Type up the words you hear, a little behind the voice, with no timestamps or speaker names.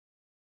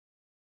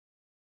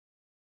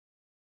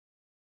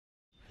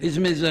ist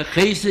mir so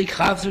geistig,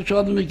 hasse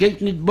schon, mir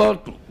geht nicht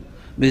Bottle.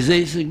 Mir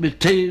sehe sich mit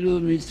Teru,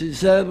 mit sich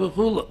selber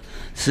Chula.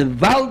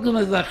 Sie walden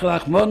mir, sagt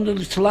Rachmon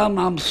al-Islam,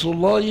 am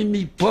Soloi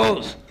mi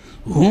Pos.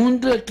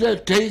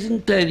 Hunderte,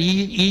 Tausende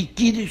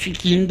jüdische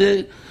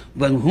Kinder,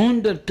 wenn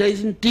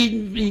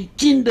 100.000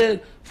 Kinder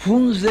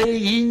von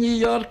sie in New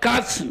York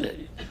katzen.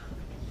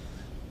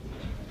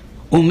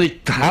 Und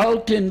mit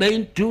halt in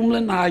den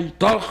Tummeln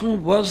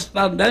Tochen, was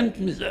da nennt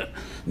man sie,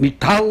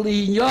 mit allen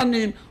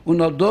Unionen,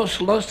 und auch das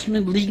lässt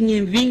man liegen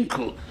im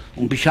Winkel.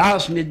 Und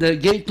beschaß mit der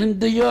geht in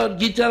der Jahr,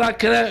 geht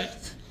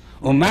rechts.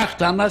 Und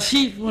macht ein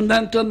Assif und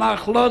nennt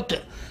nach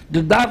Lotte.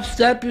 Du darfst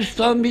etwas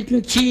da mit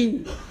dem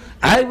Kinn.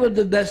 Aber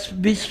das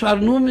bis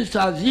vernommen ist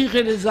eine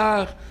sichere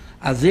Sache,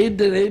 als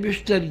jeder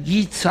Ewigster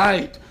gibt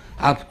Zeit,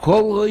 auf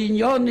Kol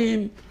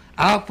Unionen,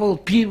 Apfel,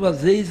 Piva,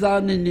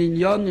 Seesanen,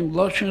 Unionen,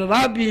 Loschen,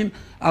 Rabbim,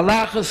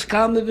 Allah es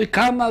kann wie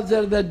kann, als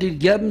wird dir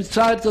geben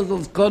Zeit, als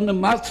es kann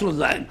Matzel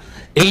sein.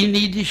 Ein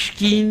jüdisch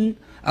Kind,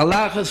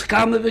 Allah es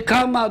kann wie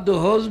kann,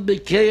 du hast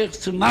bekehrt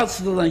zu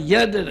Matzel an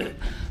jeder,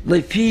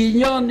 le vier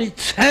Unionen,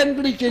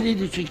 zähnliche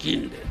jüdische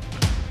Kinder.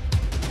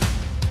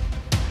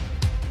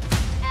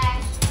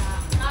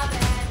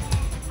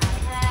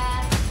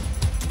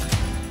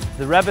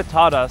 The Rebbe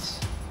taught us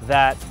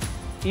that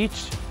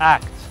each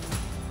act,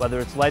 whether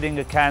it's lighting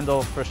a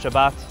candle for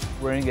Shabbat,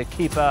 wearing a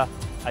kippah,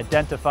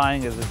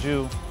 identifying as a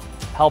Jew,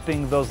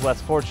 helping those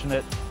less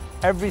fortunate,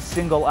 every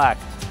single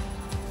act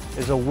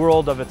is a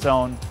world of its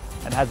own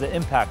and has an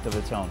impact of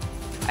its own.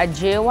 At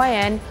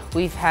JYN,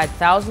 we've had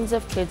thousands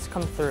of kids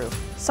come through.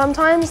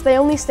 Sometimes they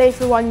only stay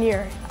for 1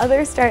 year.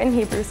 Others start in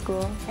Hebrew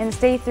school and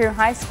stay through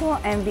high school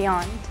and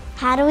beyond.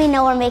 How do we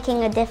know we're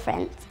making a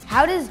difference?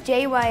 How does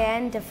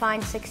JYN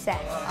define success?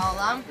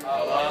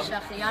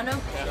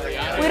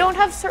 We don't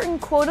have certain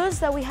quotas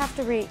that we have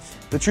to reach.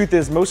 The truth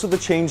is, most of the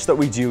change that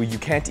we do, you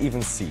can't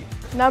even see.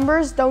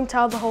 Numbers don't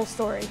tell the whole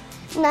story.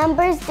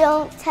 Numbers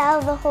don't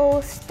tell the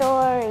whole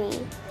story.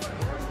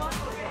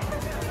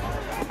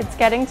 It's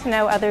getting to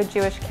know other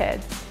Jewish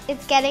kids.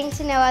 It's getting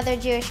to know other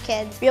Jewish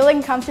kids.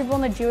 Feeling comfortable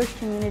in the Jewish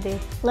community.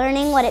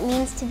 Learning what it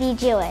means to be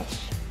Jewish.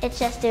 It's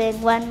just doing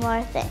one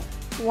more thing.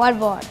 One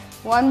more.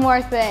 One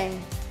more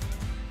thing.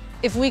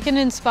 If we can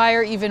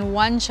inspire even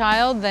one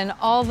child, then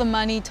all the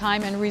money,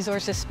 time, and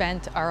resources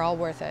spent are all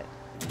worth it.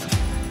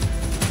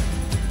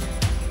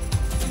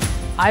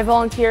 I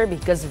volunteer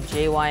because of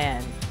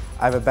JYN.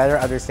 I have a better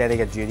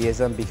understanding of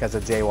Judaism because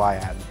of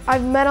JYN.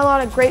 I've met a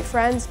lot of great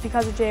friends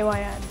because of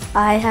JYN.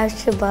 I have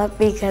Shabbat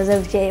because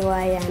of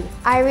JYN.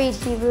 I read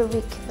Hebrew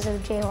because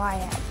of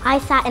JYN. I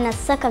sat in a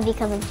sukkah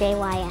because of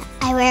JYN.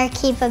 I wear a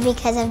kippah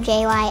because of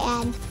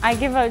JYN. I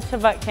give out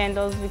Shabbat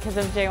candles because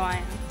of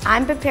JYN.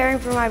 I'm preparing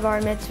for my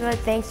bar mitzvah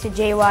thanks to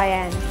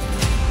JYN.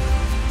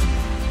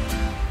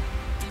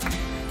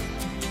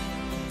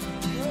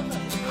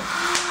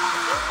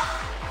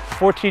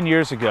 "14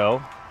 years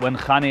ago, when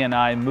Chani and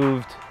I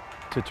moved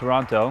to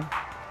Toronto,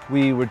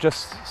 we were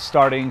just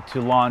starting to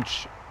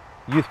launch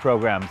youth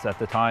programs at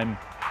the time.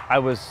 I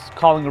was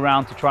calling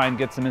around to try and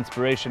get some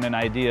inspiration and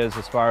ideas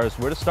as far as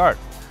where to start.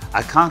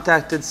 I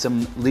contacted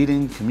some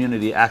leading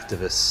community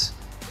activists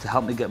to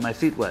help me get my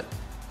feet wet.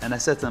 And I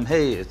said to them,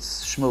 hey,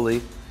 it's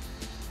Shmuley,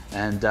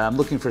 and I'm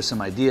looking for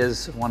some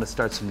ideas. I want to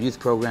start some youth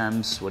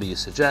programs. What do you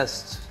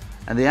suggest?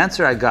 And the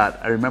answer I got,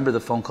 I remember the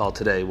phone call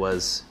today,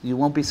 was, you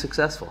won't be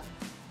successful.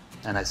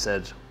 And I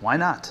said, why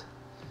not?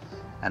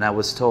 And I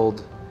was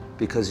told,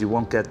 because you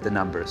won't get the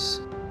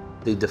numbers.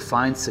 They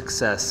define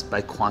success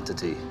by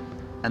quantity.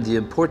 And the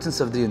importance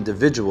of the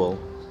individual,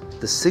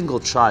 the single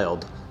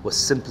child, was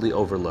simply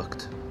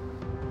overlooked.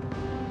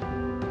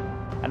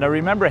 And I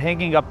remember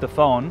hanging up the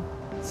phone,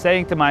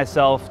 saying to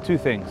myself two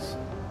things.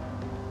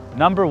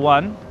 Number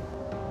one,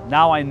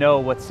 now I know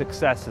what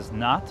success is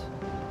not.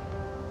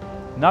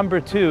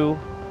 Number two,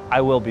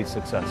 I will be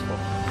successful.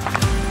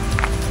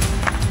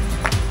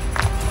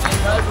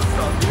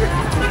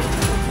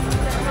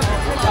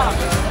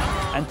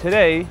 And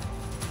today,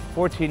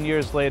 14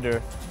 years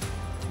later,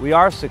 we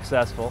are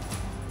successful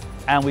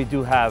and we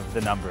do have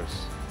the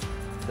numbers.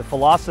 The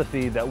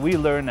philosophy that we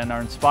learn and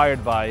are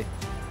inspired by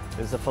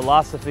is the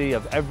philosophy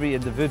of every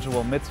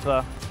individual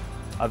mitzvah,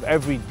 of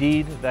every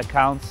deed that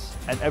counts,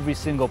 and every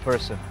single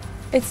person.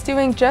 It's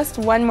doing just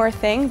one more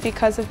thing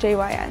because of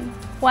JYN.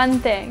 One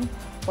thing.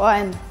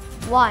 One.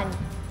 One.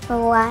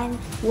 One.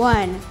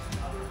 One.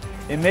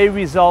 It may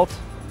result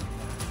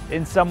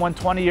in someone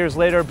 20 years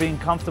later being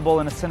comfortable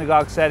in a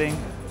synagogue setting.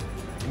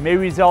 It may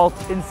result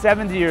in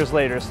 70 years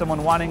later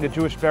someone wanting a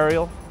Jewish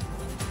burial.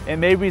 It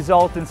may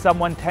result in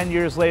someone 10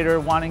 years later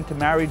wanting to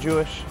marry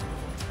Jewish.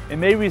 It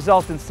may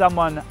result in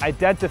someone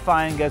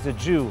identifying as a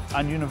Jew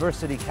on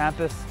university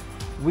campus.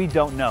 We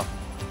don't know.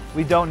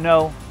 We don't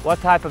know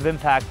what type of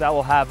impact that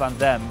will have on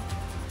them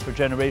for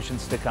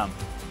generations to come.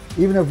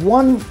 Even if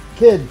one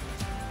kid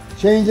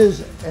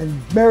changes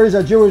and marries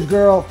a Jewish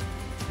girl,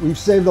 we've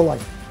saved a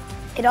life.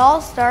 It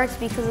all starts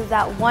because of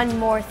that one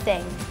more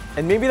thing.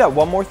 And maybe that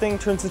one more thing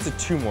turns into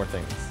two more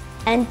things.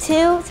 And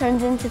two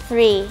turns into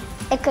three.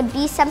 It could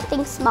be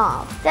something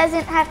small.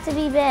 Doesn't have to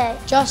be big.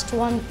 Just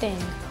one thing.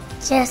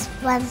 just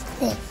one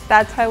thing.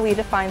 That's how we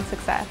define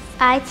success.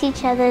 I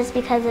teach others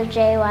because of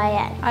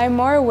JYN. I'm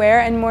more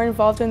aware and more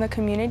involved in the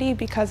community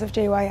because of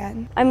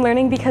JYN. I'm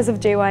learning because of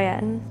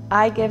JYN.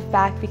 I give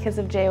back because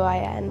of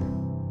JYN.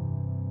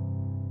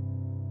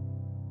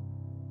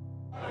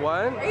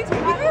 What? Are you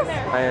taking this?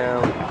 I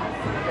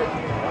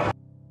am.